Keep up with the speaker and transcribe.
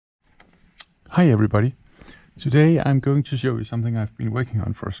Hi everybody. Today I'm going to show you something I've been working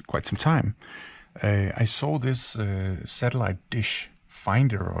on for quite some time. I saw this satellite dish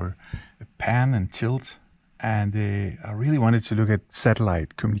finder or pan and tilt, and I really wanted to look at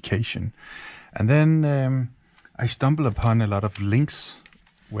satellite communication. And then I stumbled upon a lot of links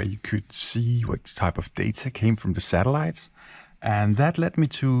where you could see what type of data came from the satellites. And that led me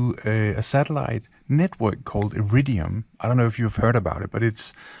to a satellite network called Iridium. I don't know if you've heard about it, but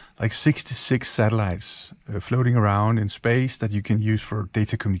it's like 66 satellites floating around in space that you can use for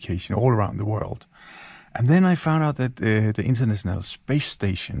data communication all around the world. And then I found out that the International Space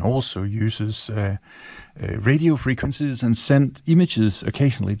Station also uses radio frequencies and send images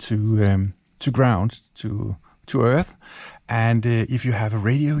occasionally to ground, to Earth. And if you have a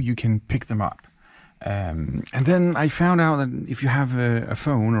radio, you can pick them up. And then I found out that if you have a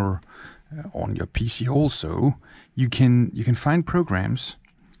phone or on your PC also, you can find programs.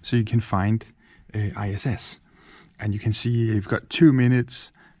 So you can find ISS, and you can see you've got 2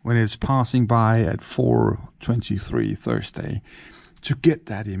 minutes when it's passing by at 4:23 Thursday to get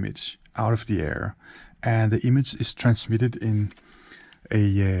that image out of the air. And the image is transmitted in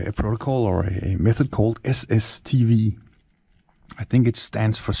a protocol or a method called SSTV. I think it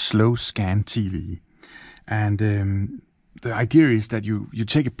stands for Slow Scan TV. And the idea is that you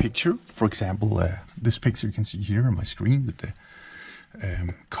take a picture, for example, this picture you can see here on my screen with the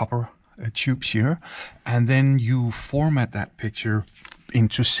copper tubes here, and then you format that picture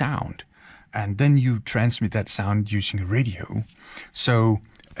into sound, and then you transmit that sound using a radio. So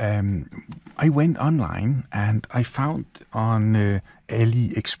I went online and I found on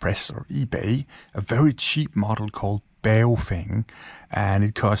AliExpress or eBay a very cheap model called Baofeng, and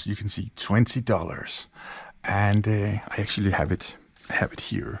it costs, you can see, $20. And I actually have it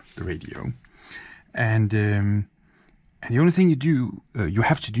here, the radio. And the only thing you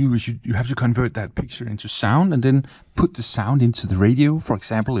have to do is you have to convert that picture into sound and then put the sound into the radio. For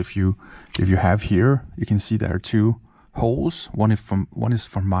example, if you have here, you can see there are two holes. One is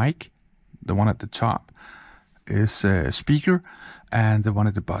for mic. The one at the top is a speaker, and the one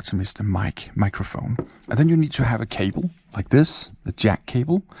at the bottom is the microphone. And then you need to have a cable like this, the jack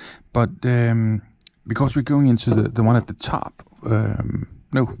cable. But because we're going into the one at the top,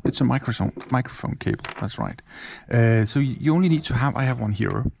 no, it's a microphone cable. That's right. So you only need to have, I have one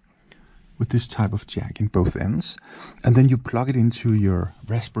here with this type of jack in both ends. And then you plug it into your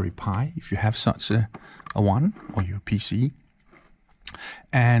Raspberry Pi, if you have such a one, or your PC.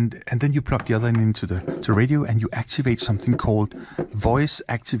 And then you plug the other end into the radio, and you activate something called voice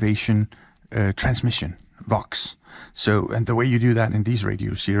activation transmission, VOX. So, and the way you do that in these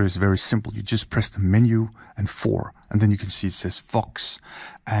radios here is very simple. You just press the menu and 4, and then you can see it says Vox,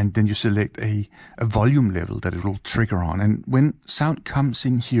 and then you select a volume level that it will trigger on. And when sound comes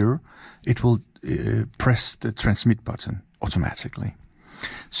in here, it will press the transmit button automatically.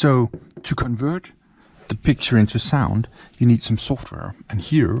 So to convert the picture into sound, you need some software. And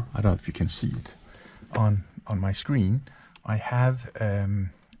here, I don't know if you can see it on my screen, I have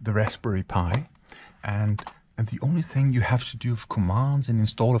the Raspberry Pi, and the only thing you have to do with commands and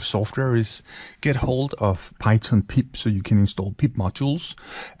install of software is get hold of python-pip, so you can install pip modules,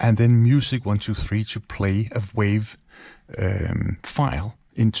 and then music123 to play a wave file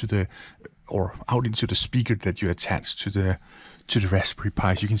into out into the speaker that you attach to the Raspberry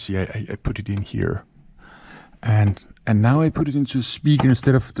Pi. So you can see I put it in here, and now I put it into a speaker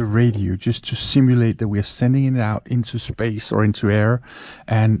instead of the radio, just to simulate that we are sending it out into space or into air.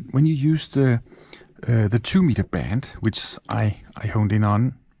 And when you use the 2-meter band, which I honed in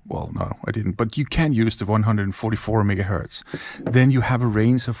on, well, no, I didn't, but you can use the 144 megahertz. Then you have a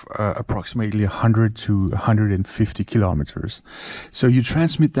range of approximately 100 to 150 kilometers. So you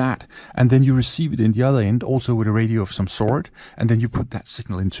transmit that, and then you receive it in the other end, also with a radio of some sort, and then you put that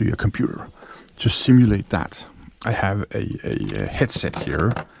signal into your computer to simulate that. I have a headset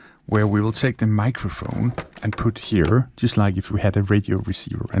here where we will take the microphone and put here, just like if we had a radio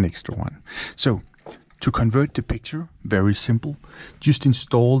receiver, an extra one. So to convert the picture, very simple. Just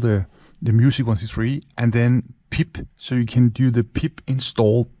install the music123 and then pip, so you can do the pip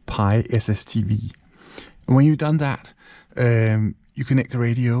install PySSTV. And when you've done that, you connect the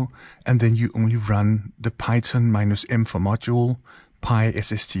radio, and then you only run the Python-m for module,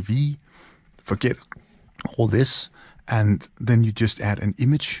 PySSTV, forget all this, and then you just add an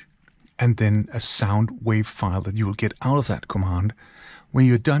image and then a sound wave file that you will get out of that command. When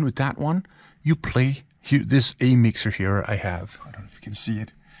you're done with that one, you play here, this amixer here I have. I don't know if you can see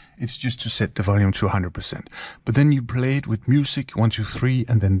it. It's just to set the volume to 100%. But then you play it with music123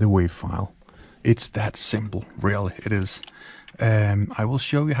 and then the wave file. It's that simple, really, it is. I will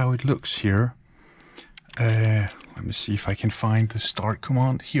show you how it looks here. Let me see if I can find the start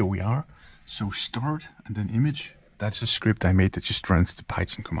command. Here we are. So start and then image. That's a script I made that just runs the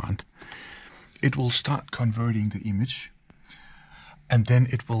Python command. It will start converting the image, and then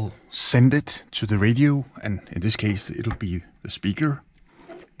it will send it to the radio, and in this case it'll be the speaker.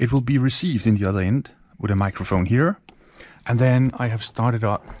 It will be received in the other end with a microphone here, and then I have started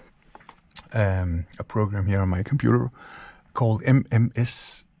up a program here on my computer called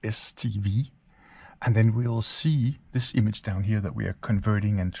SSTV, and then we'll see this image down here that we are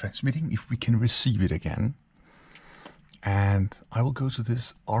converting and transmitting if we can receive it again. And I will go to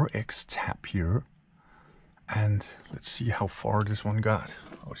this RX tab here, and let's see how far this one got.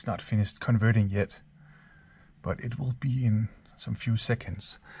 Oh, it's not finished converting yet, but it will be in some few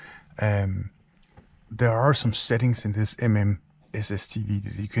seconds. There are some settings in this SSTV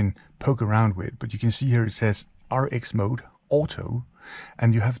that you can poke around with, but you can see here it says RX mode, auto,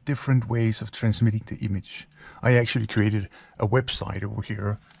 and you have different ways of transmitting the image. I actually created a website over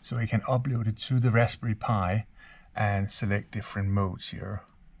here so I can upload it to the Raspberry Pi and select different modes here.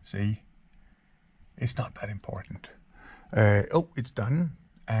 See? It's not that important. Oh, it's done,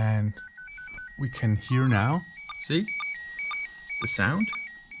 and we can hear now. See? The sound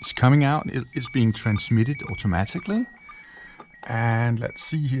is coming out. It's being transmitted automatically. And let's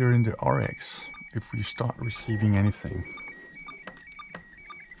see here in the RX if we start receiving anything.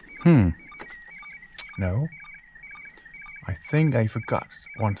 No. I think I forgot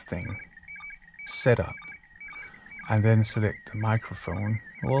one thing. Setup. And then select the microphone.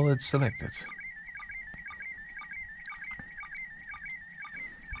 Well, it's selected.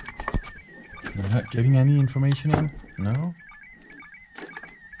 You're not getting any information in? No?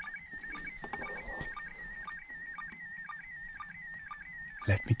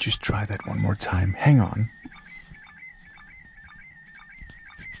 Let me just try that one more time. Hang on.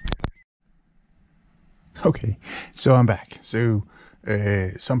 Okay, so I'm back. So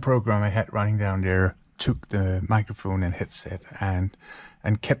some program I had running down there took the microphone and headset and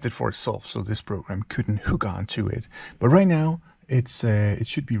kept it for itself, so this program couldn't hook on to it. But right now it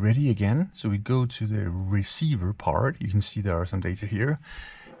should be ready again. So we go to the receiver part. You can see there are some data here.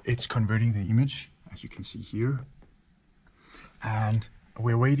 It's converting the image, as you can see here, and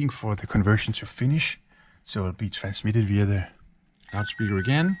we're waiting for the conversion to finish, so it'll be transmitted via the loudspeaker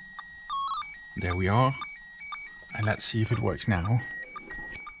again. There we are, and let's see if it works now.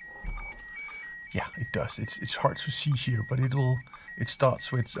 Yeah, it does. It's hard to see here, but it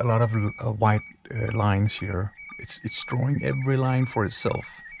starts with a lot of white lines here. It's drawing every line for itself.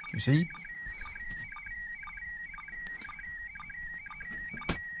 You see?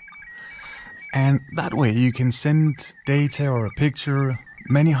 And that way you can send data or a picture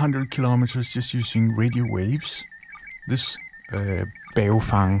many hundred kilometers just using radio waves. This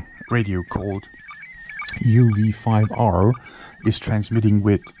Baofeng radio called UV-5R is transmitting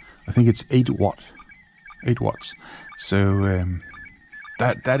with, I think it's 8 watts. So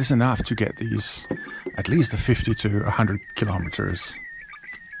that is enough to get these at least 50 to 100 kilometers.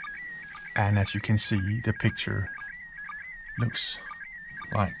 And as you can see, the picture looks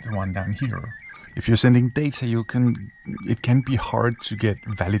like the one down here. If you're sending data, it can be hard to get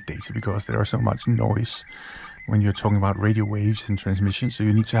valid data because there are so much noise when you're talking about radio waves and transmission, so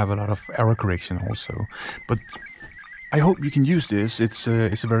you need to have a lot of error correction also. But I hope you can use this. It's a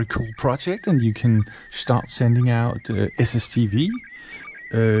very cool project, and you can start sending out SSTV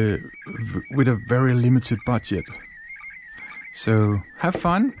with a very limited budget. So have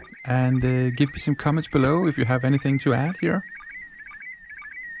fun, and give me some comments below if you have anything to add here.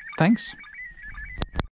 Thanks.